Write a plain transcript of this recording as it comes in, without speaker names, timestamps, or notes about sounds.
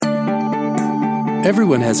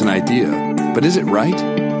Everyone has an idea, but is it right?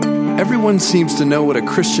 Everyone seems to know what a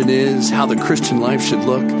Christian is, how the Christian life should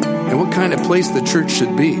look, and what kind of place the church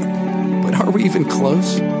should be. But are we even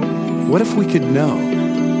close? What if we could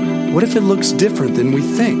know? What if it looks different than we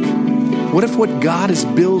think? What if what God is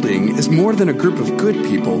building is more than a group of good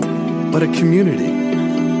people, but a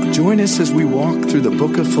community? Join us as we walk through the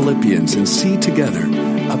book of Philippians and see together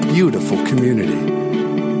a beautiful community.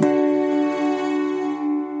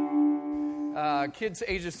 Kids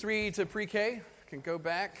ages 3 to pre-K can go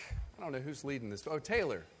back. I don't know who's leading this. Oh,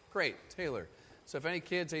 Taylor. Great, Taylor. So if any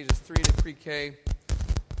kids ages 3 to pre-K,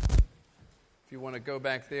 if you want to go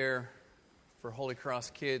back there for Holy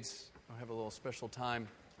Cross Kids, I'll have a little special time.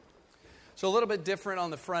 So a little bit different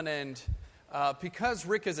on the front end. Because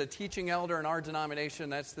Rick is a teaching elder in our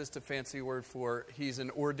denomination, that's just a fancy word for he's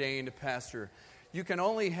an ordained pastor. You can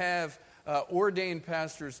only have ordained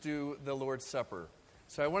pastors do the Lord's Supper.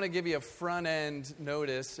 So I want to give you a front-end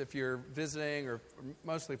notice if you're visiting, or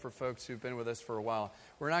mostly for folks who've been with us for a while.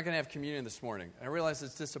 We're not going to have communion this morning. I realize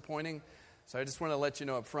it's disappointing, so I just want to let you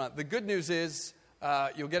know up front. The good news is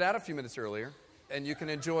you'll get out a few minutes earlier, and you can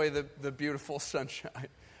enjoy the beautiful sunshine.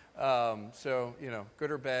 So,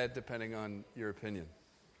 good or bad, depending on your opinion.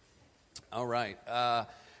 All right.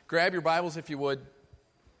 Grab your Bibles, if you would,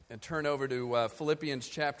 and turn over to Philippians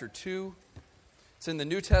chapter 2. It's in the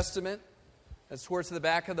New Testament. That's towards the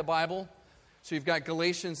back of the Bible. So you've got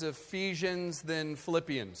Galatians, Ephesians, then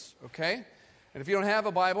Philippians, okay? And if you don't have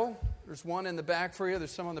a Bible, there's one in the back for you.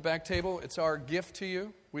 There's some on the back table. It's our gift to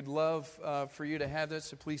you. We'd love for you to have this,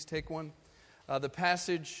 so please take one. The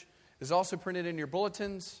passage is also printed in your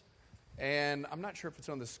bulletins, and I'm not sure if it's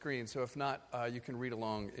on the screen, so if not, you can read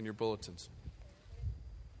along in your bulletins.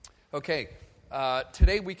 Okay,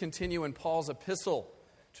 today we continue in Paul's epistle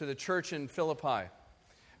to the church in Philippi.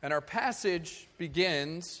 And our passage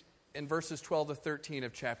begins in verses 12 to 13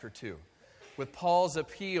 of chapter 2 with Paul's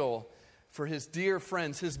appeal for his dear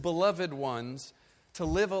friends, his beloved ones, to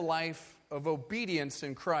live a life of obedience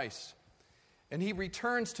in Christ. And he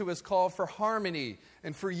returns to his call for harmony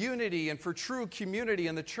and for unity and for true community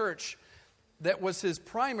in the church. That was his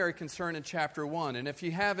primary concern in chapter 1. And if you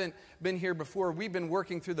haven't been here before, we've been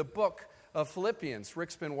working through the book of Philippians.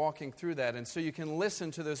 Rick's been walking through that. And so you can listen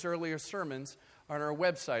to those earlier sermons on our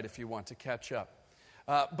website if you want to catch up.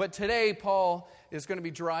 But today, Paul is going to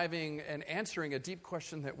be driving and answering a deep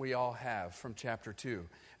question that we all have from chapter 2.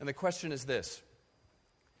 And the question is this: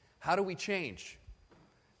 how do we change?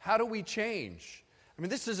 How do we change? I mean,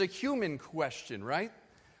 this is a human question, right?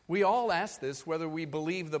 We all ask this, whether we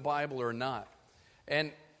believe the Bible or not.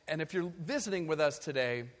 And if you're visiting with us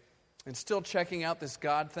today and still checking out this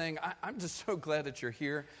God thing, I'm just so glad that you're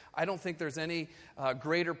here. I don't think there's any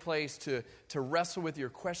greater place to wrestle with your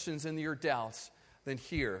questions and your doubts than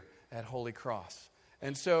here at Holy Cross.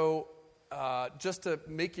 And so just to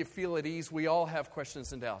make you feel at ease, we all have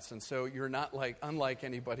questions and doubts. And so you're not unlike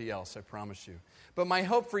anybody else, I promise you. But my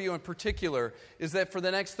hope for you in particular is that for the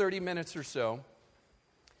next 30 minutes or so,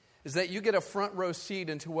 is that you get a front row seat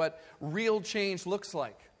into what real change looks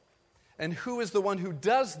like. And who is the one who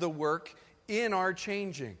does the work in our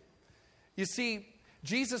changing? You see,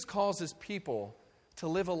 Jesus calls his people to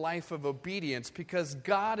live a life of obedience because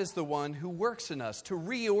God is the one who works in us to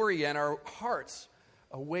reorient our hearts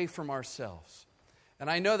away from ourselves.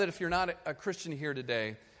 And I know that if you're not a Christian here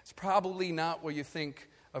today, it's probably not what you think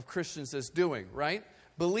of Christians as doing, right?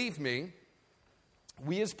 Believe me,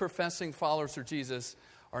 we as professing followers of Jesus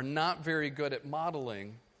are not very good at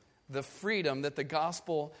modeling the freedom that the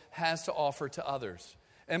gospel has to offer to others.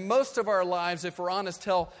 And most of our lives, if we're honest,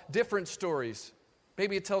 tell different stories.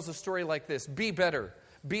 Maybe it tells a story like this: be better,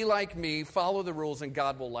 be like me, follow the rules, and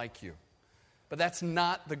God will like you. But that's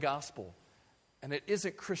not the gospel, and it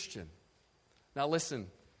isn't Christian. Now listen,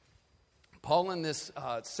 Paul in this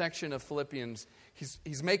section of Philippians,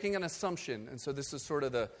 he's making an assumption, and so this is sort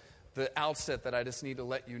of the outset that I just need to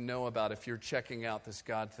let you know about if you're checking out this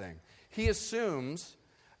God thing. He assumes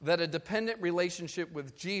that a dependent relationship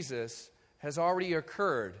with Jesus has already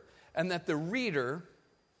occurred, and that the reader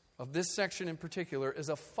of this section in particular is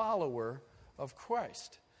a follower of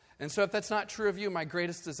Christ. And so if that's not true of you, my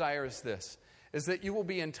greatest desire is this, is that you will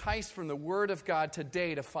be enticed from the Word of God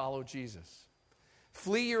today to follow Jesus.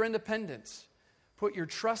 Flee your independence. Put your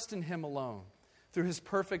trust in Him alone, through His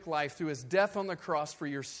perfect life, through His death on the cross for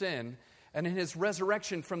your sin, and in His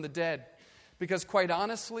resurrection from the dead. Because quite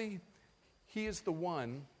honestly, He is the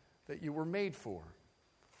one that you were made for.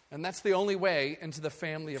 And that's the only way into the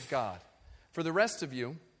family of God. For the rest of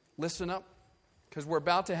you, listen up, because we're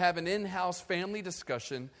about to have an in-house family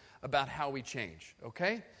discussion about how we change,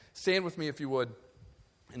 okay? Stand with me if you would,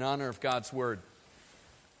 in honor of God's word.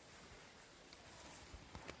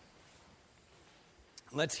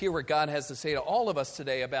 Let's hear what God has to say to all of us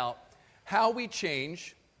today about how we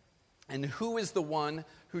change and who is the one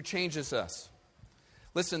who changes us.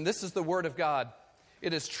 Listen, this is the Word of God.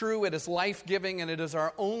 It is true, it is life-giving, and it is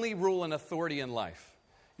our only rule and authority in life.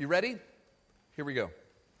 You ready? Here we go.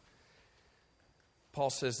 Paul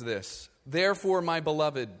says this, "Therefore, my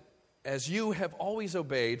beloved, as you have always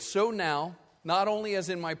obeyed, so now, not only as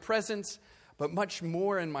in my presence, but much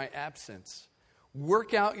more in my absence,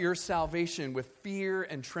 work out your salvation with fear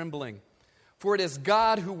and trembling. For it is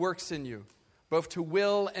God who works in you, both to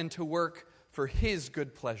will and to work for His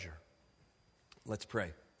good pleasure." Let's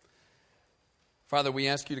pray. Father, we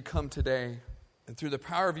ask you to come today, and through the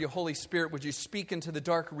power of your Holy Spirit, would you speak into the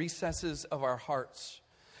dark recesses of our hearts?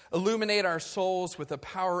 Illuminate our souls with the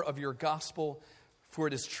power of your gospel, for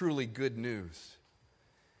it is truly good news.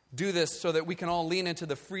 Do this so that we can all lean into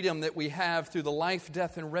the freedom that we have through the life,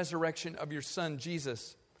 death, and resurrection of your Son,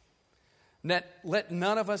 Jesus. Let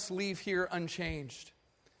none of us leave here unchanged.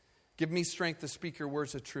 Give me strength to speak your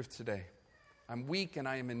words of truth today. I'm weak and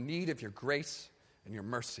I am in need of your grace and your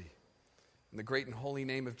mercy. In the great and holy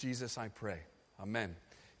name of Jesus, I pray. Amen.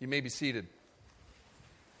 You may be seated.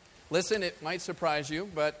 Listen, it might surprise you,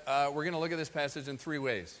 but we're going to look at this passage in three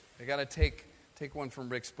ways. I got to take one from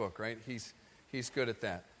Rick's book, right? He's good at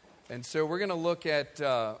that. And so we're going to look at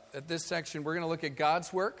this section. We're going to look at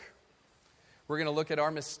God's work. We're going to look at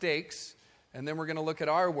our mistakes, and then we're going to look at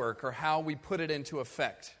our work, or how we put it into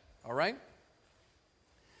effect. All right?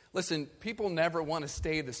 Listen, people never want to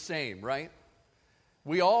stay the same, right?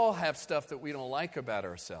 We all have stuff that we don't like about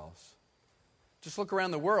ourselves. Just look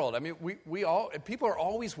around the world. I mean, people are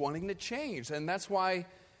always wanting to change, and that's why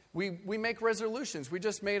we make resolutions. We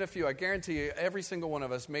just made a few. I guarantee you, every single one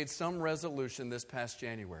of us made some resolution this past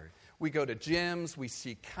January. We go to gyms, we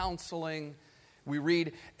seek counseling, we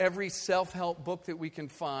read every self-help book that we can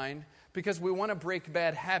find because we want to break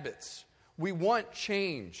bad habits. We want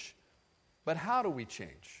change. But how do we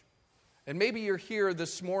change? And maybe you're here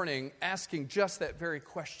this morning asking just that very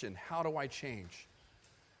question, how do I change?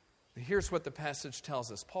 And here's what the passage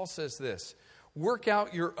tells us. Paul says this, "Work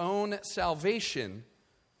out your own salvation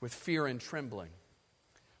with fear and trembling.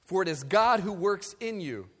 For it is God who works in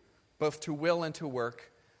you, both to will and to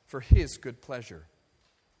work for His good pleasure."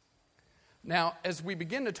 Now, as we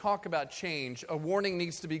begin to talk about change, a warning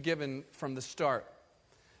needs to be given from the start.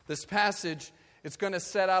 This passage, it's going to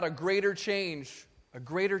set out a greater change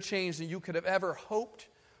than you could have ever hoped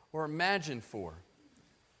or imagined for.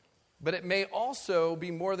 But it may also be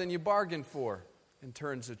more than you bargained for in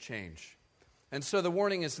terms of change. And so the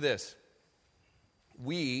warning is this: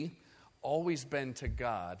 we always bend to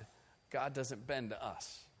God. God doesn't bend to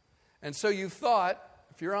us. And so you thought,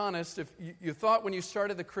 if you're honest, if you thought when you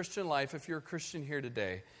started the Christian life, if you're a Christian here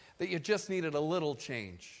today, that you just needed a little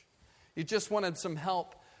change. You just wanted some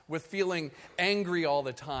help with feeling angry all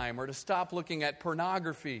the time, or to stop looking at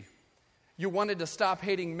pornography. You wanted to stop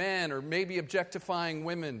hating men or maybe objectifying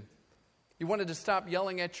women. You wanted to stop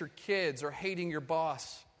yelling at your kids or hating your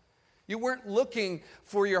boss. You weren't looking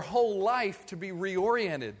for your whole life to be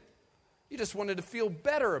reoriented. You just wanted to feel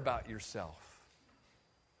better about yourself.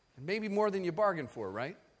 And maybe more than you bargained for,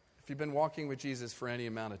 right? If you've been walking with Jesus for any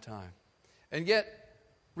amount of time. And yet,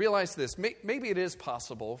 realize this, maybe it is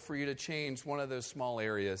possible for you to change one of those small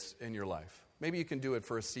areas in your life. Maybe you can do it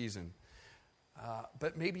for a season,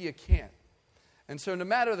 but maybe you can't. And so no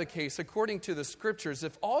matter the case, according to the Scriptures,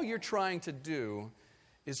 if all you're trying to do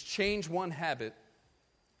is change one habit,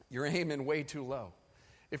 you're aiming way too low.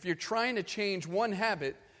 If you're trying to change one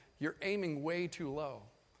habit, you're aiming way too low.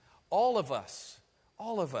 All of us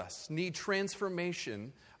need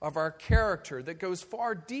transformation of our character that goes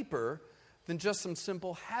far deeper than just some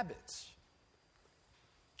simple habits.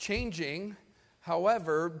 Changing,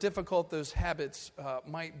 however difficult those habits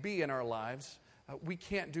might be in our lives, we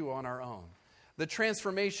can't do on our own. The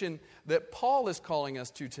transformation that Paul is calling us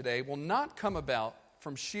to today will not come about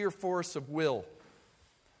from sheer force of will.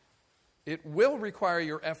 It will require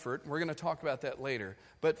your effort, and we're going to talk about that later.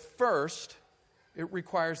 But first, it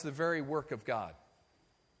requires the very work of God.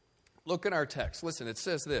 Look at our text. Listen, it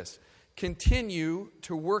says this: "Continue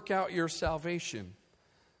to work out your salvation,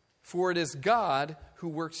 for it is God who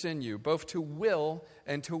works in you, both to will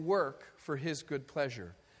and to work for His good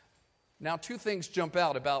pleasure." Now, two things jump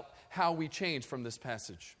out about how we change from this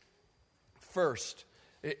passage. First,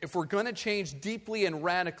 if we're going to change deeply and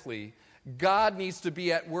radically, God needs to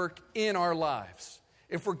be at work in our lives.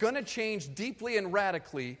 If we're going to change deeply and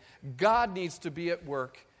radically, God needs to be at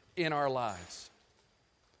work in our lives.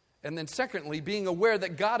 And then secondly, being aware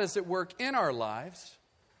that God is at work in our lives,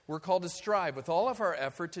 we're called to strive with all of our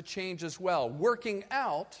effort to change as well, working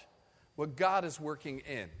out what God is working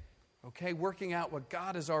in. Okay? Working out what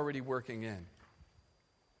God is already working in.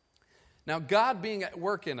 Now, God being at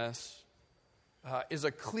work in us is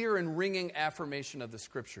a clear and ringing affirmation of the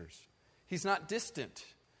Scriptures. He's not distant.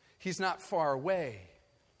 He's not far away.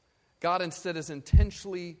 God instead is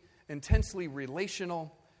intensely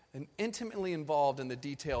relational and intimately involved in the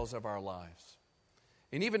details of our lives.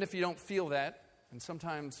 And even if you don't feel that, and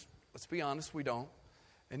sometimes, let's be honest, we don't,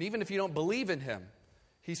 and even if you don't believe in Him,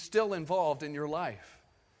 He's still involved in your life.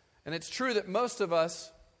 And it's true that most of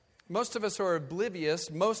us are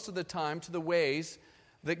oblivious most of the time to the ways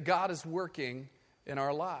that God is working in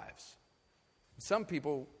our lives. Some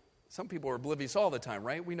people are oblivious all the time,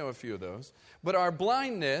 right? We know a few of those. But our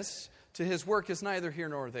blindness to His work is neither here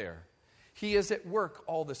nor there. He is at work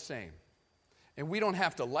all the same. And we don't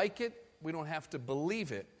have to like it, we don't have to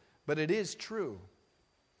believe it, but it is true.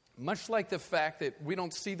 Much like the fact that we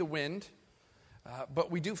don't see the wind,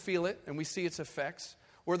 but we do feel it and we see its effects,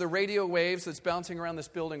 or the radio waves that's bouncing around this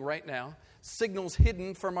building right now, signals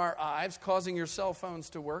hidden from our eyes, causing your cell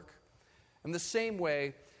phones to work. In the same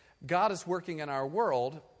way, God is working in our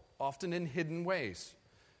world, often in hidden ways,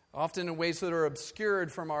 often in ways that are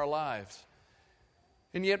obscured from our lives.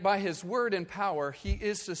 And yet by His word and power, He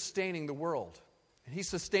is sustaining the world. And He's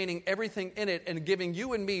sustaining everything in it and giving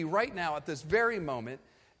you and me right now at this very moment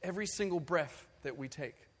every single breath that we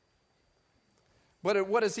take. But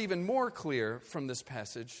what is even more clear from this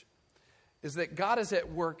passage is that God is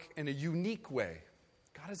at work in a unique way.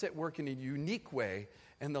 God is at work in a unique way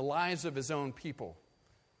in the lives of His own people,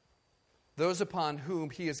 those upon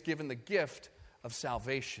whom He has given the gift of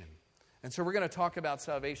salvation. And so we're going to talk about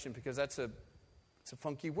salvation because it's a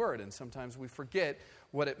funky word, and sometimes we forget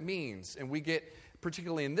what it means. And we get,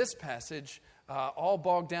 particularly in this passage, all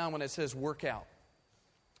bogged down when it says work out.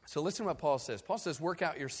 So listen to what Paul says. Paul says, work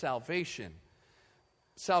out your salvation.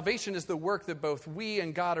 Salvation is the work that both we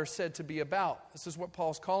and God are said to be about. This is what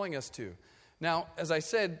Paul's calling us to. Now, as I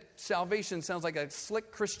said, salvation sounds like a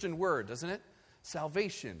slick Christian word, doesn't it?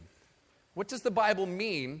 Salvation. What does the Bible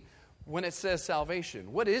mean when it says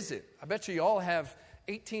salvation? What is it? I bet you all have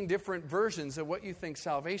 18 different versions of what you think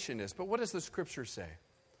salvation is. But what does the Scripture say?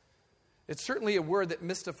 It's certainly a word that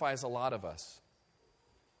mystifies a lot of us.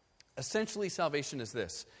 Essentially, salvation is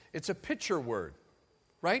this. It's a picture word.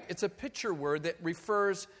 Right? It's a picture word that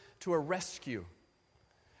refers to a rescue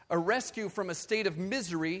from a state of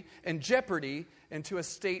misery and jeopardy into a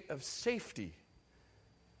state of safety.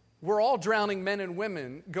 We're all drowning men and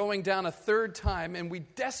women going down a third time, and we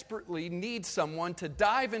desperately need someone to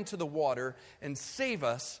dive into the water and save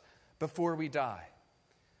us before we die.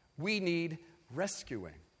 We need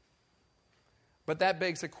rescuing. But that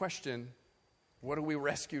begs a question, what are we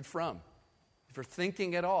rescued from? If you're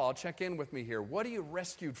thinking at all, check in with me here. What are you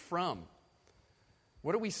rescued from?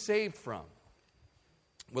 What are we saved from?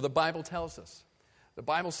 Well, the Bible tells us. The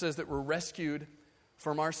Bible says that we're rescued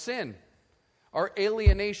from our sin, our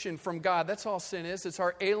alienation from God. That's all sin is. It's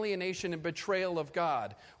our alienation and betrayal of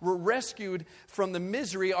God. We're rescued from the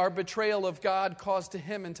misery our betrayal of God caused to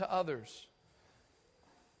Him and to others.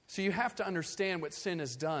 So you have to understand what sin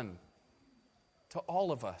has done to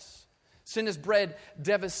all of us. Sin has bred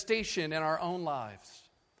devastation in our own lives.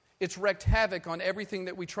 It's wreaked havoc on everything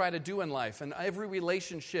that we try to do in life and every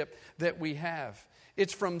relationship that we have.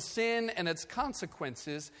 It's from sin and its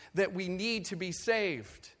consequences that we need to be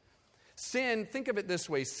saved. Sin, think of it this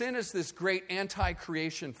way, sin is this great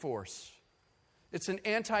anti-creation force. It's an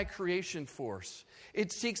anti-creation force.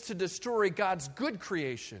 It seeks to destroy God's good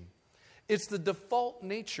creation. It's the default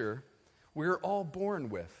nature we're all born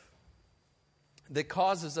with that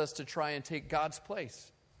causes us to try and take God's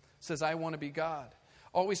place. Says, I want to be God.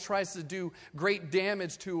 Always tries to do great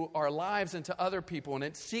damage to our lives and to other people, and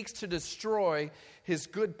it seeks to destroy His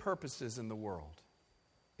good purposes in the world.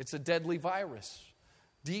 It's a deadly virus,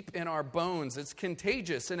 deep in our bones. It's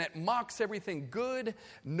contagious, and it mocks everything good,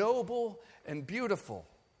 noble, and beautiful.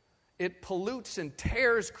 It pollutes and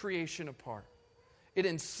tears creation apart. It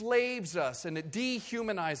enslaves us, and it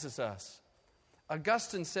dehumanizes us.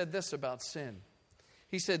 Augustine said this about sin.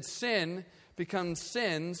 He said, sin becomes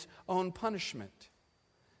sin's own punishment.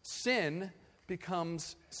 Sin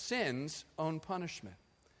becomes sin's own punishment.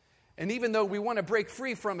 And even though we want to break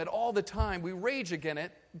free from it all the time, we rage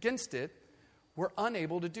against it, we're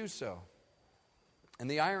unable to do so.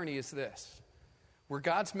 And the irony is this. We're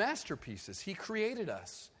God's masterpieces. He created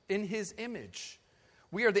us in His image.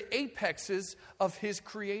 We are the apexes of His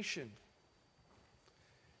creation.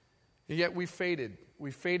 And yet we faded. We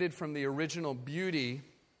faded from the original beauty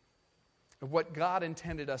of what God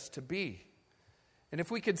intended us to be. And if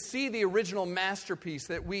we could see the original masterpiece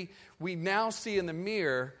that we now see in the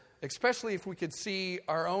mirror, especially if we could see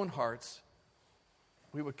our own hearts,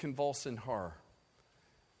 we would convulse in horror.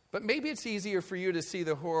 But maybe it's easier for you to see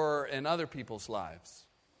the horror in other people's lives.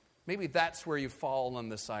 Maybe that's where you fall on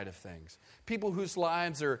the side of things. People whose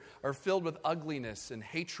lives are filled with ugliness and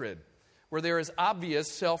hatred, where there is obvious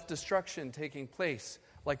self-destruction taking place,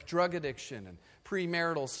 like drug addiction and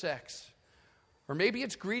premarital sex. Or maybe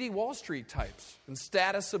it's greedy Wall Street types and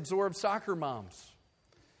status-absorbed soccer moms.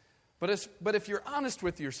 But if you're honest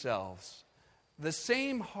with yourselves, the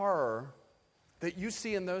same horror that you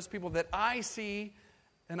see in those people that I see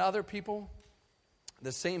in other people,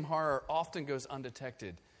 the same horror often goes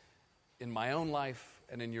undetected in my own life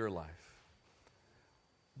and in your life.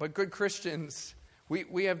 But good Christians,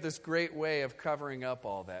 we have this great way of covering up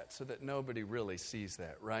all that so that nobody really sees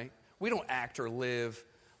that, right? We don't act or live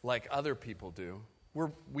like other people do.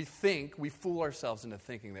 We fool ourselves into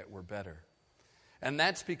thinking that we're better. And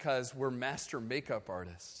that's because we're master makeup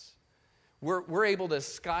artists. We're able to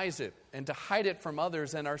disguise it and to hide it from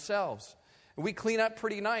others and ourselves. And we clean up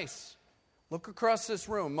pretty nice. Look across this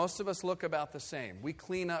room. Most of us look about the same. We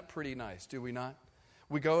clean up pretty nice, do we not?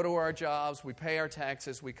 We go to our jobs, we pay our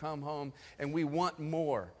taxes, we come home, and we want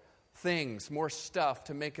more things, more stuff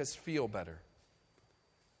to make us feel better.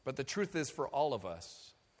 But the truth is for all of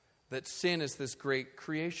us that sin is this great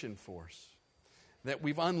creation force that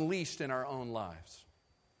we've unleashed in our own lives.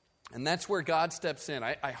 And that's where God steps in.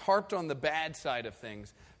 I harped on the bad side of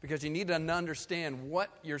things because you need to understand what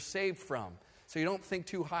you're saved from so you don't think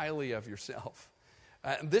too highly of yourself.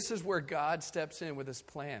 This is where God steps in with his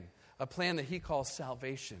plan, a plan that he calls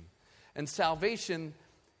salvation. And salvation,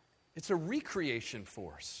 it's a recreation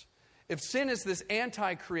force. If sin is this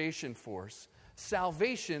anti-creation force,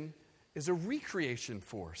 salvation is a recreation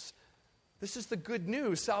force. This is the good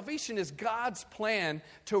news. Salvation is God's plan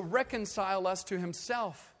to reconcile us to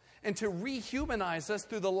himself and to rehumanize us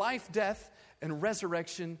through the life, death, and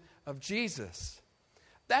resurrection of Jesus.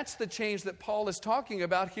 That's the change that Paul is talking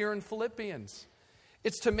about here in Philippians.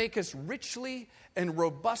 It's to make us richly and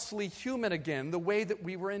robustly human again, the way that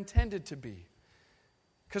we were intended to be.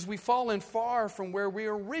 Because we've fallen far from where we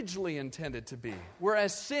originally intended to be.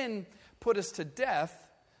 Whereas sin put us to death,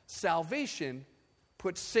 salvation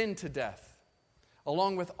puts sin to death,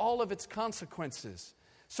 along with all of its consequences,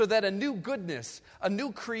 so that a new goodness, a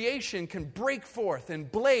new creation can break forth and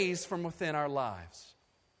blaze from within our lives.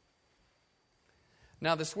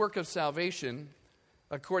 Now, this work of salvation,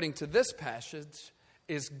 according to this passage,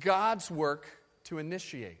 is God's work to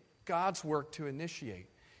initiate. God's work to initiate.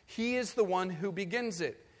 He is the one who begins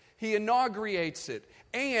it. He inaugurates it,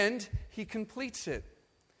 and he completes it.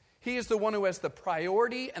 He is the one who has the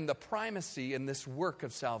priority and the primacy in this work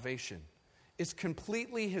of salvation. It's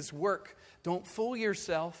completely his work. Don't fool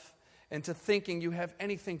yourself into thinking you have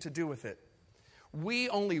anything to do with it. We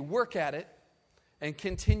only work at it and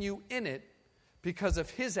continue in it because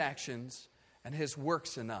of his actions and his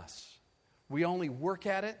works in us. We only work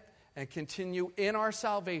at it and continue in our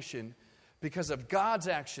salvation because of God's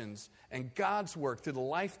actions and God's work through the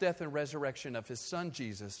life, death, and resurrection of his son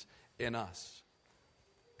Jesus in us.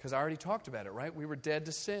 Because I already talked about it, right? We were dead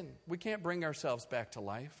to sin. We can't bring ourselves back to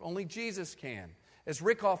life. Only Jesus can. As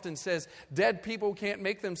Rick often says, dead people can't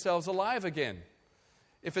make themselves alive again.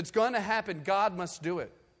 If it's going to happen, God must do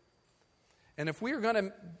it. And if we are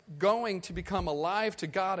going to become alive to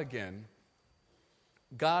God again,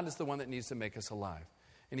 God is the one that needs to make us alive.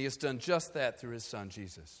 And he has done just that through his son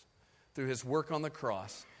Jesus. Through his work on the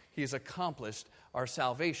cross, he has accomplished our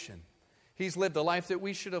salvation. He's lived the life that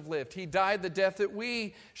we should have lived. He died the death that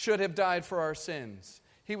we should have died for our sins.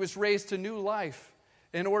 He was raised to new life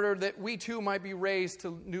in order that we too might be raised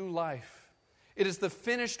to new life. It is the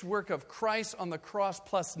finished work of Christ on the cross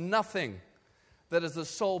plus nothing that is the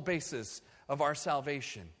sole basis of our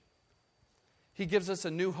salvation. He gives us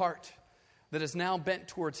a new heart that is now bent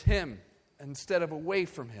towards him instead of away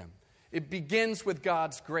from him. It begins with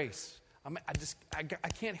God's grace. I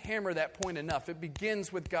can't hammer that point enough. It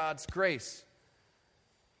begins with God's grace.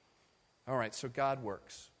 All right, so God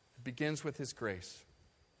works. It begins with his grace.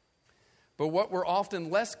 But what we're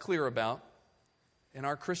often less clear about in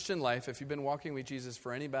our Christian life, if you've been walking with Jesus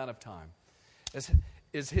for any amount of time,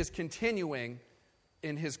 is his continuing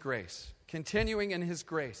in his grace. Continuing in his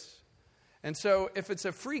grace. And so if it's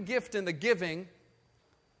a free gift in the giving,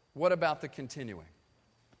 what about the continuing?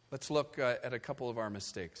 Let's look at a couple of our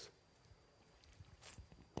mistakes.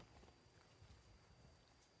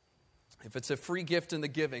 If it's a free gift in the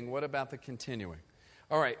giving, what about the continuing?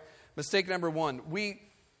 All right, mistake number one. We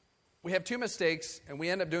have two mistakes, and we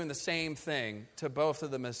end up doing the same thing to both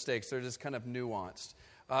of the mistakes. They're just kind of nuanced.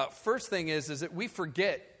 First thing is that we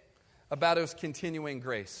forget about his continuing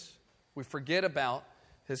grace. We forget about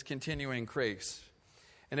his continuing grace.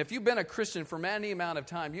 And if you've been a Christian for any amount of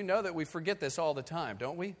time, you know that we forget this all the time,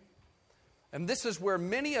 don't we? And this is where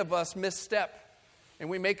many of us misstep and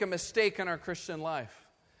we make a mistake in our Christian life.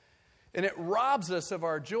 And it robs us of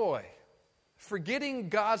our joy. Forgetting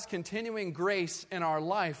God's continuing grace in our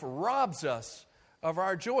life robs us of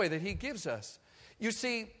our joy that he gives us. You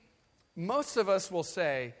see, most of us will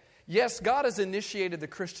say, yes, God has initiated the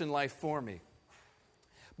Christian life for me.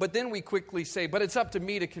 But then we quickly say, but it's up to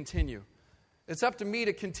me to continue. It's up to me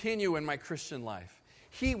to continue in my Christian life.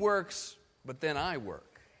 He works, but then I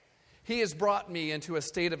work. He has brought me into a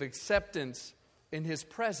state of acceptance in his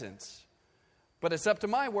presence. But it's up to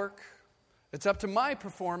my work. It's up to my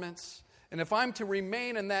performance. And if I'm to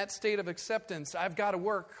remain in that state of acceptance, I've got to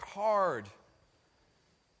work hard.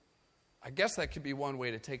 I guess that could be one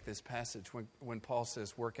way to take this passage when Paul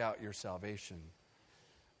says, work out your salvation.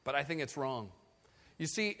 But I think it's wrong. You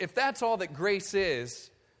see, if that's all that grace is,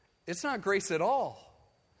 it's not grace at all.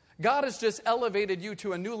 God has just elevated you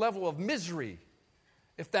to a new level of misery,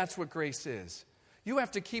 if that's what grace is. You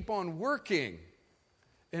have to keep on working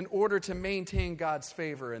in order to maintain God's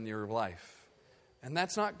favor in your life. And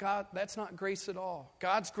that's not God, that's not grace at all.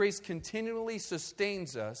 God's grace continually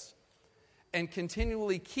sustains us and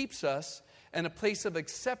continually keeps us in a place of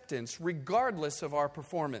acceptance regardless of our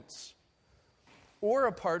performance or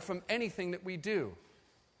apart from anything that we do.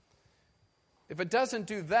 If it doesn't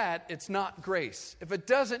do that, it's not grace. If it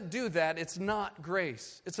doesn't do that, it's not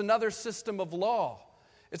grace. It's another system of law.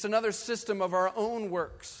 It's another system of our own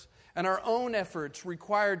works and our own efforts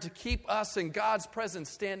required to keep us in God's presence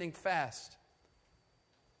standing fast.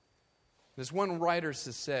 As one writer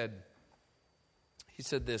has said, he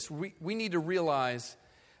said this, we need to realize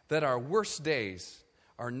that our worst days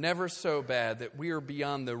are never so bad that we are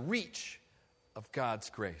beyond the reach of God's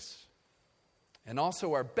grace. And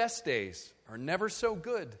also our best days are never so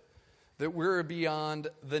good that we're beyond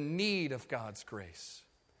the need of God's grace.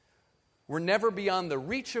 We're never beyond the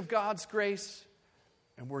reach of God's grace,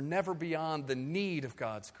 and we're never beyond the need of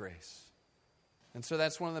God's grace. And so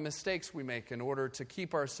that's one of the mistakes we make in order to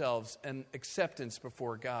keep ourselves in acceptance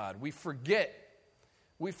before God. We forget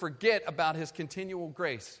about his continual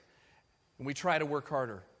grace, and we try to work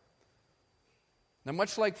harder. Now,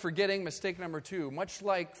 much like forgetting, mistake number 2, much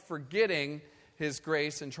like forgetting his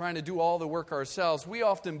grace and trying to do all the work ourselves, we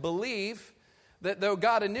often believe that though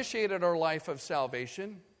God initiated our life of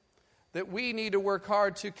salvation, that we need to work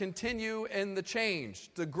hard to continue in the change,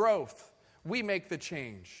 the growth. We make the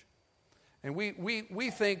change. And we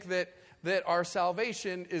think that our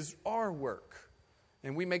salvation is our work.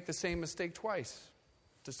 And we make the same mistake twice,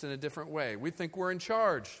 just in a different way. We think we're in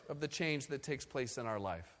charge of the change that takes place in our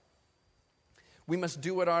life. We must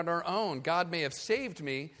do it on our own. God may have saved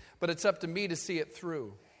me, but it's up to me to see it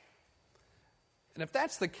through. And if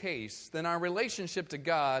that's the case, then our relationship to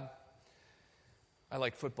God, I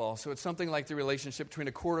like football, so it's something like the relationship between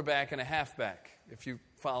a quarterback and a halfback, if you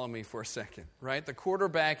follow me for a second, right? The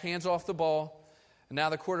quarterback hands off the ball, and now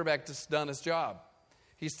the quarterback just done his job.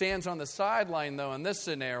 He stands on the sideline, though, in this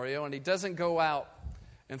scenario, and he doesn't go out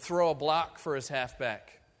and throw a block for his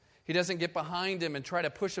halfback. He doesn't get behind him and try to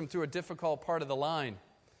push him through a difficult part of the line.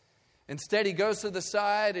 Instead, he goes to the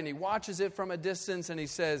side, and he watches it from a distance, and he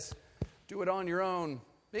says, do it on your own.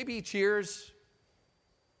 Maybe he cheers,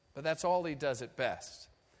 but that's all he does at best.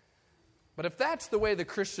 But if that's the way the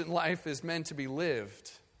Christian life is meant to be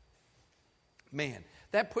lived, man,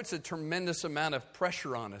 that puts a tremendous amount of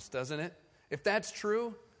pressure on us, doesn't it? If that's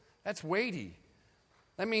true, that's weighty.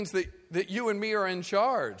 That means that you and me are in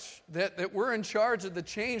charge, that we're in charge of the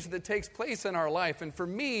change that takes place in our life. And for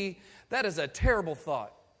me, that is a terrible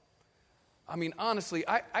thought. I mean, honestly,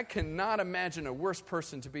 I cannot imagine a worse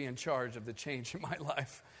person to be in charge of the change in my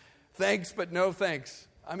life. Thanks, but no thanks.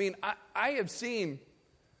 I mean, I have seen,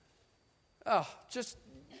 I've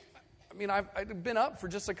been up for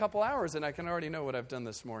just a couple hours and I can already know what I've done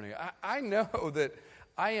this morning. I know that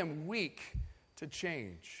I am weak to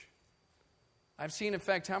change. I've seen, in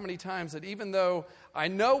fact, how many times that even though I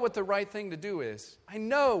know what the right thing to do is, I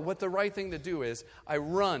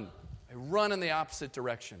run in the opposite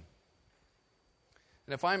direction.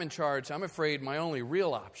 And if I'm in charge, I'm afraid my only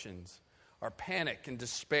real options are panic and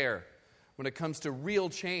despair when it comes to real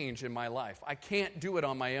change in my life. I can't do it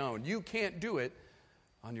on my own. You can't do it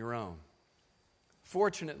on your own.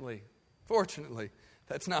 Fortunately,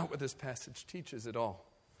 that's not what this passage teaches at all.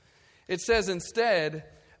 It says instead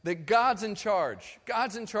that God's in charge.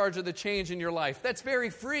 God's in charge of the change in your life. That's very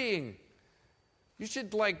freeing. You should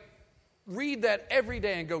read that every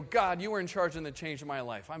day and go, God, you are in charge in the change of my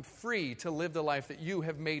life. I'm free to live the life that you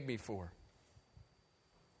have made me for.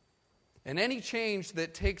 And any change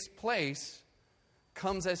that takes place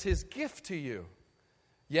comes as his gift to you.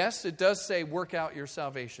 Yes, it does say work out your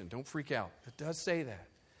salvation. Don't freak out. It does say that.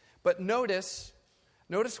 But notice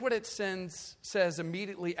what it says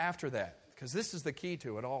immediately after that, because this is the key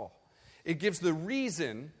to it all. It gives the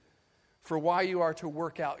reason for why you are to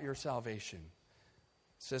work out your salvation.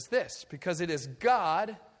 It says this, because it is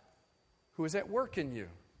God who is at work in you.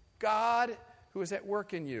 God who is at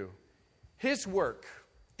work in you. His work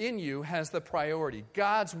in you has the priority.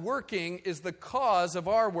 God's working is the cause of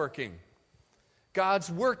our working.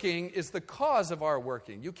 God's working is the cause of our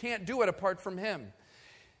working. You can't do it apart from him.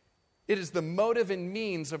 It is the motive and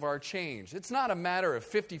means of our change. It's not a matter of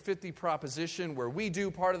 50-50 proposition where we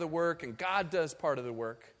do part of the work and God does part of the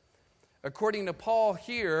work. According to Paul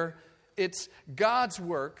here, it's God's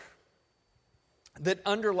work that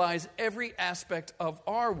underlies every aspect of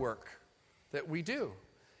our work that we do.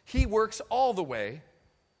 He works all the way,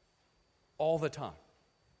 all the time.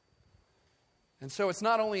 And so it's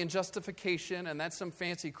not only in justification, and that's some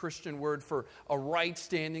fancy Christian word for a right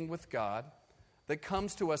standing with God, that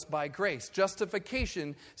comes to us by grace.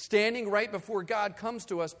 Justification, standing right before God, comes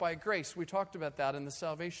to us by grace. We talked about that in the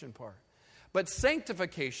salvation part. But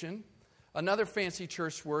sanctification, another fancy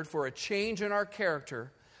church word for a change in our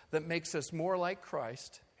character that makes us more like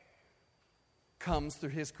Christ, comes through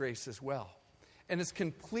his grace as well. And it's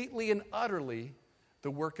completely and utterly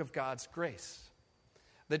the work of God's grace.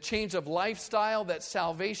 The change of lifestyle that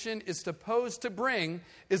salvation is supposed to bring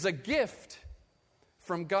is a gift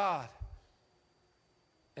from God.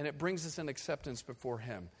 And it brings us an acceptance before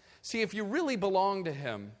him. See, if you really belong to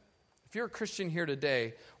him, if you're a Christian here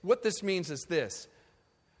today, what this means is this.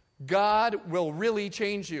 God will really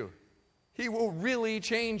change you. He will really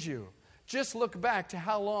change you. Just look back to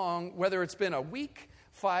how long, whether it's been a week,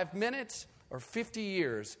 5 minutes, or 50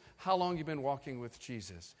 years, how long you've been walking with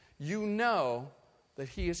Jesus. You know that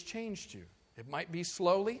he has changed you. It might be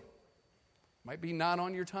slowly, might be not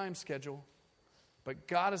on your time schedule, but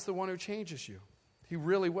God is the one who changes you. He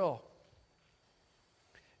really will.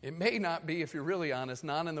 It may not be, if you're really honest,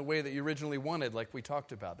 not in the way that you originally wanted, like we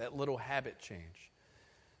talked about, that little habit change.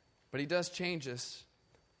 But he does change us,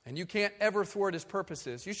 and you can't ever thwart his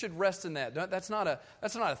purposes. You should rest in that. That's not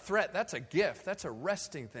a threat. That's a gift. That's a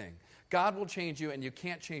resting thing. God will change you, and you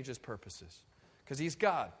can't change his purposes because he's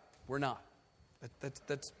God. We're not. It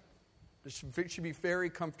should be very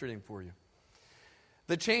comforting for you.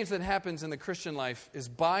 The change that happens in the Christian life is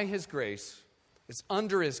by his grace. It's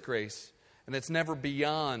under his grace, and it's never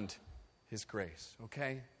beyond his grace,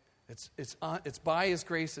 okay? It's by his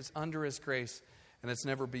grace, it's under his grace, and it's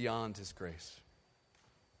never beyond his grace.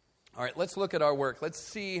 All right, let's look at our work. Let's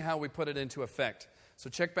see how we put it into effect. So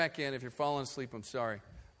check back in. If you're falling asleep, I'm sorry.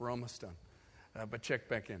 We're almost done. But check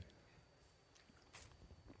back in.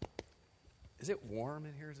 Is it warm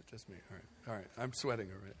in here? Or is it just me? All right. I'm sweating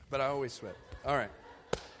already, but I always sweat. All right.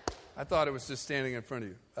 I thought it was just standing in front of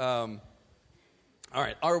you. All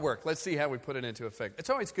right, our work. Let's see how we put it into effect. It's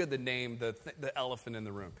always good to name the elephant in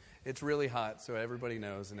the room. It's really hot, so everybody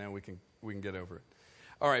knows, and now we can get over it.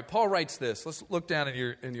 All right, Paul writes this. Let's look down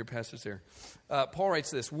in your passage there. Paul writes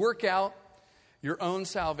this: work out your own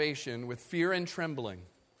salvation with fear and trembling,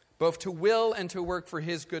 both to will and to work for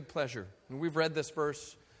his good pleasure. And we've read this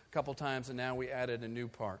verse a couple times, and now we added a new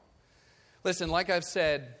part. Listen, like I've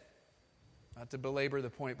said, not to belabor the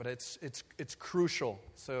point, but it's crucial.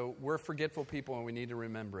 So we're forgetful people, and we need to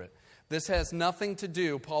remember it. This has nothing to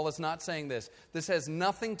do, Paul is not saying this, this has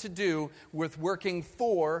nothing to do with working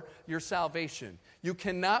for your salvation. You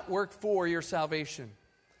cannot work for your salvation.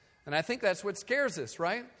 And I think that's what scares us,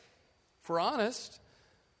 right? If we're honest,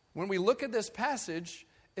 when we look at this passage,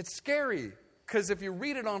 it's scary. Because if you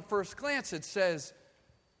read it on first glance, it says,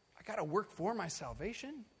 I got to work for my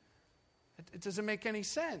salvation? It doesn't make any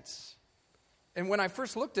sense. And when I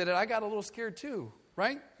first looked at it, I got a little scared too,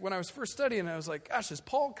 right? When I was first studying, I was like, gosh, is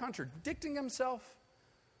Paul contradicting himself?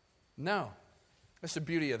 No. That's the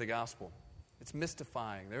beauty of the gospel. It's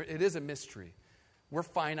mystifying. It is a mystery. We're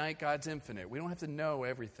finite, God's infinite. We don't have to know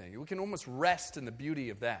everything. We can almost rest in the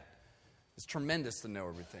beauty of that. It's tremendous to know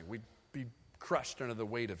everything. We'd be crushed under the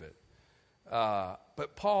weight of it.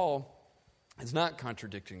 But Paul is not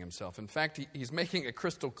contradicting himself. In fact, he's making it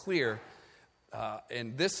crystal clear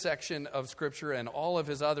in this section of Scripture and all of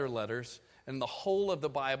his other letters and the whole of the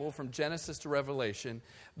Bible from Genesis to Revelation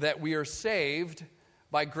that we are saved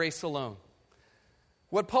by grace alone.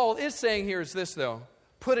 What Paul is saying here is this, though.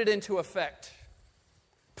 Put it into effect.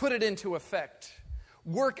 Put it into effect.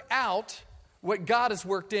 Work out what God has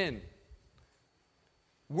worked in.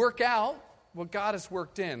 Work out what God has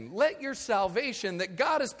worked in. Let your salvation that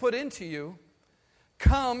God has put into you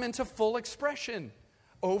come into full expression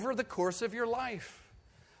over the course of your life.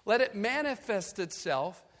 Let it manifest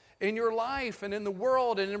itself in your life and in the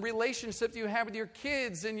world and in relationships you have with your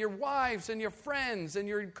kids and your wives and your friends and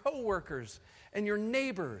your coworkers and your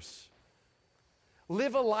neighbors.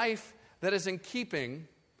 Live a life that is in keeping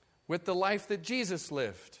with the life that Jesus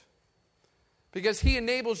lived, because he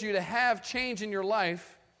enables you to have change in your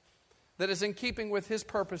life that is in keeping with his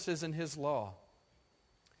purposes and his law.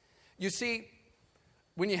 You see,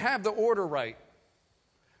 when you have the order right,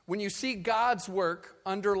 when you see God's work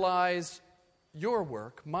underlies your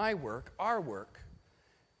work, my work, our work,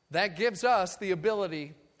 that gives us the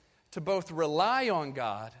ability to both rely on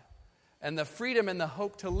God and the freedom and the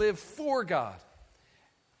hope to live for God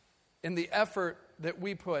in the effort that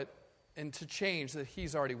we put into change that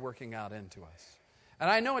he's already working out into us. And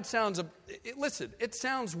I know it sounds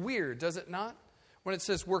weird, does it not? When it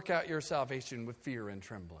says, work out your salvation with fear and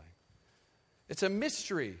trembling. It's a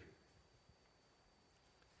mystery.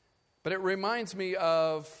 But it reminds me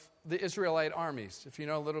of the Israelite armies. If you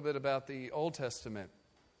know a little bit about the Old Testament,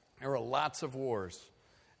 there were lots of wars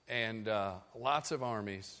and lots of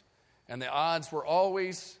armies. And the odds were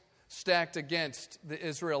always stacked against the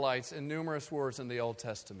Israelites in numerous wars in the Old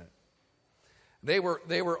Testament. They were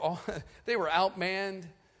outmanned,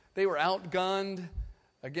 they were outgunned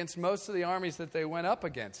against most of the armies that they went up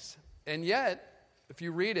against. And yet, if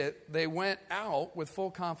you read it, they went out with full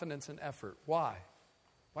confidence and effort. Why?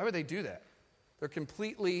 Why would they do that? They're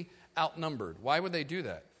completely outnumbered. Why would they do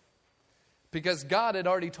that? Because God had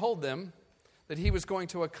already told them that he was going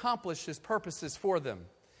to accomplish his purposes for them.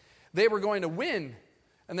 They were going to win,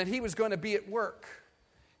 and that he was going to be at work.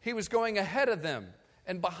 He was going ahead of them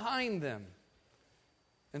and behind them.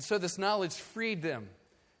 And so this knowledge freed them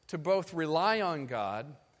to both rely on God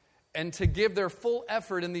and to give their full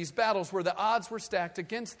effort in these battles where the odds were stacked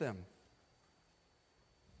against them.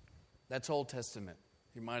 That's Old Testament.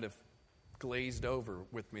 You might have glazed over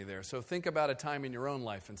with me there. So think about a time in your own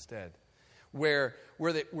life instead where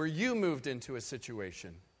you moved into a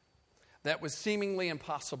situation that was seemingly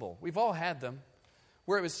impossible. We've all had them,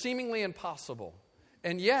 where it was seemingly impossible.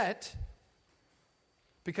 And yet,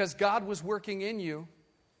 because God was working in you,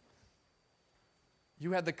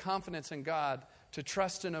 you had the confidence in God to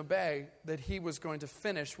trust and obey that he was going to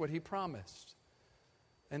finish what he promised.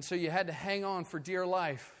 And so you had to hang on for dear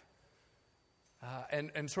life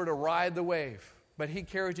and sort of ride the wave. But he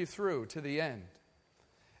carried you through to the end.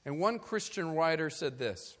 And one Christian writer said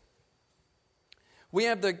this: we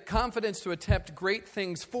have the confidence to attempt great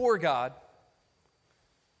things for God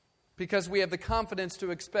because we have the confidence to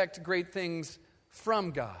expect great things from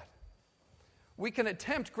God. We can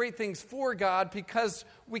attempt great things for God because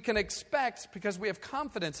we can expect, because we have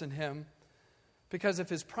confidence in him, because of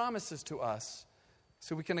his promises to us,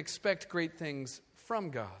 so we can expect great things from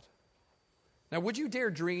God. Now, would you dare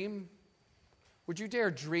dream? Would you dare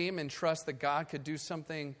dream and trust that God could do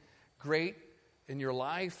something great in your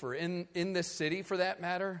life or in this city for that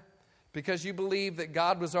matter? Because you believe that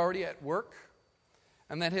God was already at work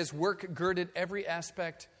and that his work girded every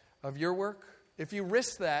aspect of your work? If you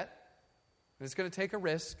risk that, and it's going to take a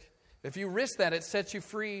risk, if you risk that, it sets you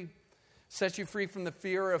free from the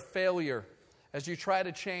fear of failure as you try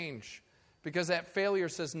to change, because that failure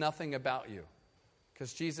says nothing about you.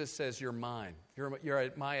 Because Jesus says, you're mine.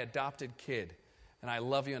 You're my adopted kid, and I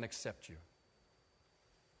love you and accept you.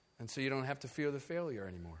 And so you don't have to fear the failure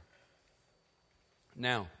anymore.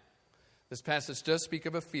 Now, this passage does speak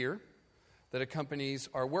of a fear that accompanies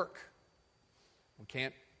our work. We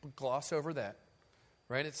can't gloss over that.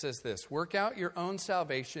 Right? It says this: work out your own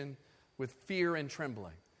salvation with fear and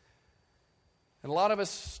trembling. And a lot of us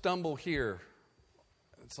stumble here.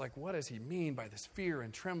 It's like, what does he mean by this fear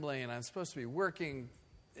and trembling? And I'm supposed to be working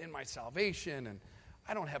in my salvation, and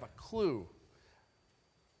I don't have a clue.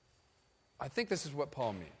 I think this is what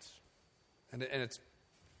Paul means. And it's,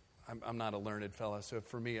 I'm not a learned fella, so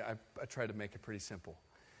for me, I try to make it pretty simple.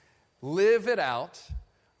 Live out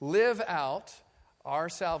our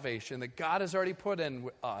salvation that God has already put in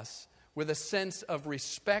us with a sense of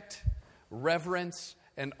respect, reverence,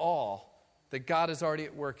 and awe that God is already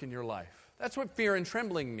at work in your life. That's what fear and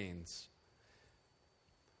trembling means.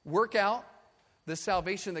 Work out the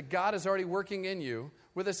salvation that God is already working in you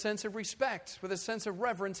with a sense of respect, with a sense of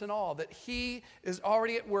reverence and awe that he is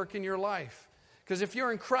already at work in your life. Because if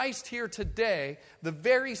you're in Christ here today, the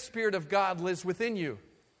very Spirit of God lives within you.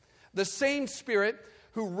 The same Spirit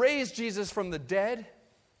who raised Jesus from the dead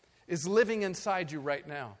is living inside you right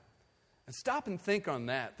now. And stop and think on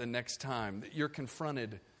that the next time that you're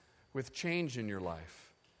confronted with change in your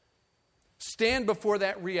life. Stand before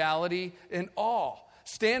that reality in awe.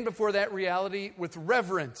 Stand before that reality with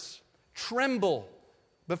reverence. Tremble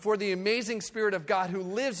before the amazing Spirit of God who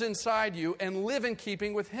lives inside you, and live in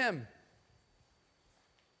keeping with Him.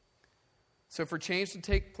 So for change to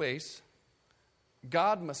take place,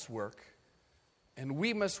 God must work, and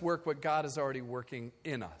we must work what God is already working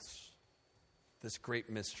in us. This great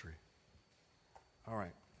mystery. All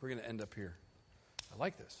right, we're going to end up here. I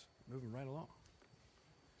like this. Moving right along.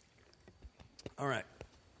 All right.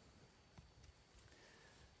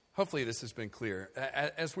 Hopefully this has been clear.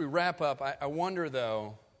 As we wrap up, I wonder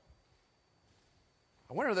though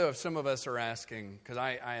if some of us are asking, because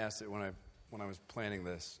I asked it when I was planning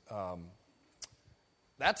this.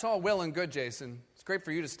 That's all well and good, Jason. It's great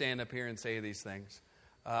for you to stand up here and say these things.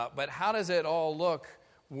 But how does it all look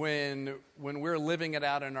when we're living it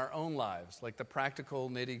out in our own lives? Like the practical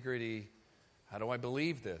nitty-gritty, how do I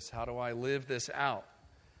believe this? How do I live this out?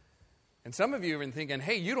 And some of you have been thinking,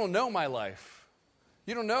 hey, you don't know my life.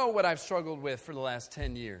 You don't know what I've struggled with for the last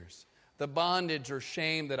 10 years. The bondage or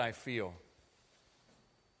shame that I feel.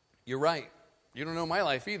 You're right. You don't know my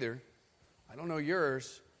life either. I don't know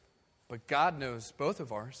yours. But God knows both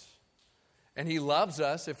of ours. And He loves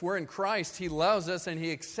us. If we're in Christ, He loves us and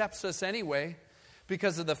He accepts us anyway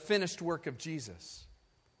because of the finished work of Jesus.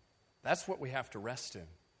 That's what we have to rest in.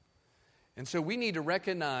 And so we need to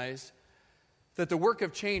recognize that the work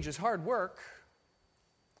of change is hard work,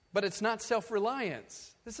 but it's not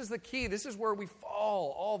self-reliance. This is the key. This is where we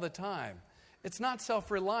fall all the time. It's not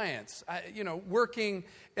self-reliance, working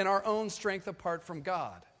in our own strength apart from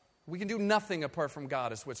God. We can do nothing apart from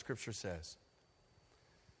God, is what Scripture says.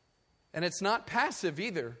 And it's not passive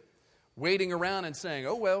either, waiting around and saying,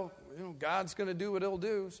 oh, well, God's going to do what He'll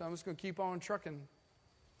do, so I'm just going to keep on trucking.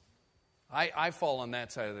 I fall on that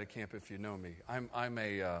side of the camp, if you know me. I'm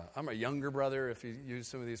a younger brother, if you use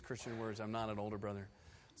some of these Christian words. I'm not an older brother.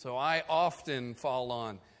 So I often fall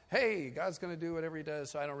on, hey, God's going to do whatever He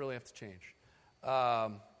does, so I don't really have to change.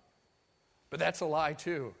 But that's a lie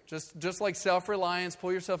too. Just like self-reliance,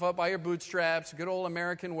 pull yourself up by your bootstraps, good old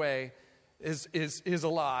American way, is a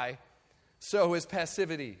lie. So is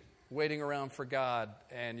passivity, waiting around for God,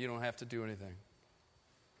 and you don't have to do anything.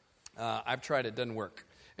 I've tried it, doesn't work.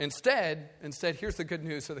 Instead, here's the good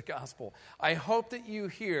news of the gospel. I hope that you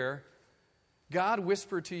hear God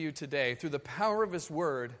whisper to you today through the power of His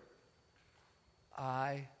word,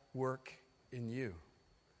 I work in you.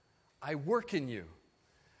 I work in you.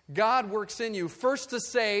 God works in you first to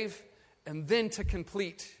save and then to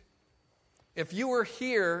complete. If you are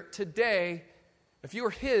here today, if you are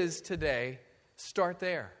His today, start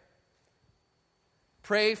there.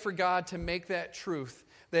 Pray for God to make that truth,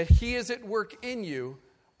 that He is at work in you,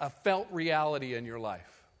 a felt reality in your life.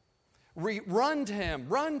 Run to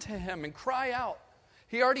Him and cry out.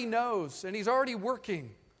 He already knows and He's already working,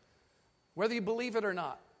 whether you believe it or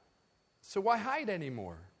not. So why hide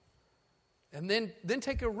anymore? And then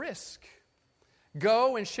take a risk.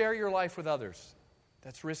 Go and share your life with others.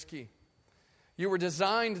 That's risky. You were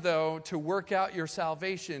designed, though, to work out your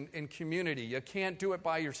salvation in community. You can't do it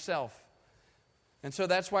by yourself. And so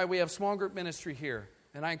that's why we have small group ministry here.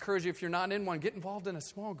 And I encourage you, if you're not in one, get involved in a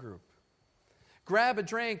small group. Grab a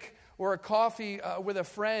drink or a coffee with a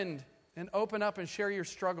friend and open up and share your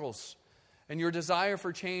struggles and your desire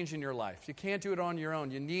for change in your life. You can't do it on your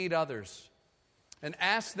own. You need others. And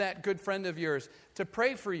ask that good friend of yours to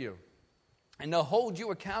pray for you and to hold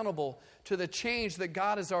you accountable to the change that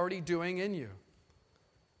God is already doing in you.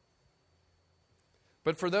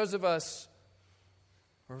 But for those of us,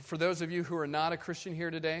 or for those of you who are not a Christian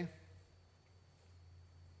here today,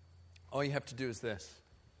 all you have to do is this.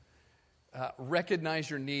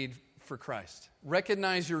 Recognize your need for Christ.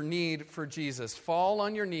 Recognize your need for Jesus. Fall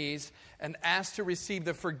on your knees and ask to receive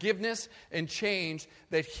the forgiveness and change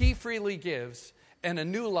that He freely gives and a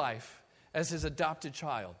new life as His adopted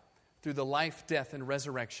child through the life, death, and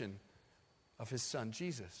resurrection of His Son,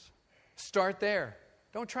 Jesus. Start there.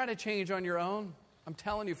 Don't try to change on your own. I'm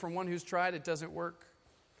telling you, from one who's tried, it doesn't work.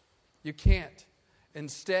 You can't.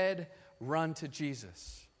 Instead, run to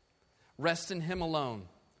Jesus. Rest in Him alone.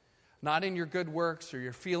 Not in your good works or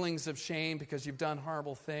your feelings of shame because you've done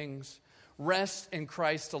horrible things. Rest in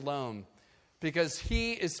Christ alone because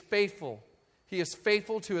He is faithful. He is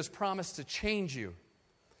faithful to His promise to change you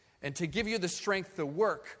and to give you the strength to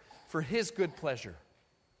work for His good pleasure.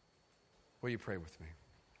 Will you pray with me?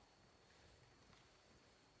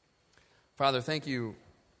 Father, thank you.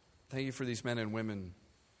 Thank you for these men and women.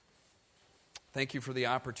 Thank you for the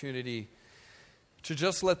opportunity to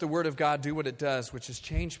just let the Word of God do what it does, which is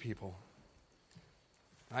change people.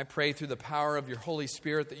 I pray through the power of your Holy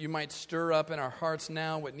Spirit that you might stir up in our hearts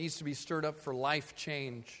now what needs to be stirred up for life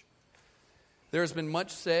change. There has been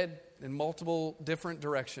much said in multiple different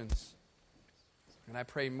directions. And I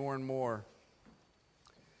pray more and more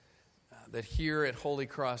that here at Holy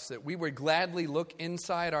Cross that we would gladly look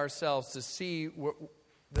inside ourselves to see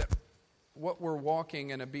what we're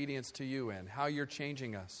walking in obedience to you in, how you're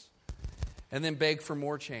changing us, and then beg for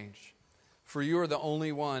more change. For you are the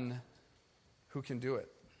only one who can do it.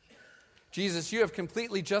 Jesus, you have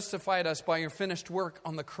completely justified us by your finished work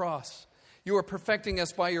on the cross. You are perfecting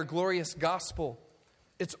us by your glorious gospel.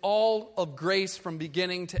 It's all of grace from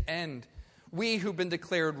beginning to end. We who've been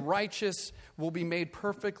declared righteous will be made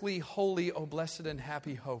perfectly holy, O blessed and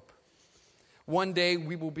happy hope. One day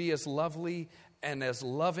we will be as lovely and as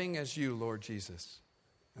loving as you, Lord Jesus.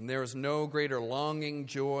 And there is no greater longing,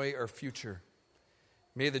 joy, or future.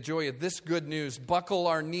 May the joy of this good news buckle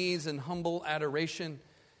our knees in humble adoration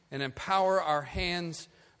and empower our hands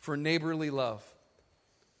for neighborly love.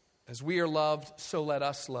 As we are loved, so let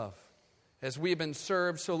us love. As we have been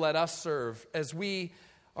served, so let us serve. As we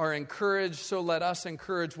are encouraged, so let us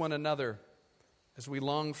encourage one another. As we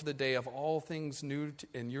long for the day of all things new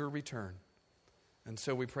in your return. And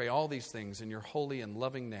so we pray all these things in your holy and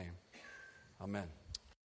loving name. Amen.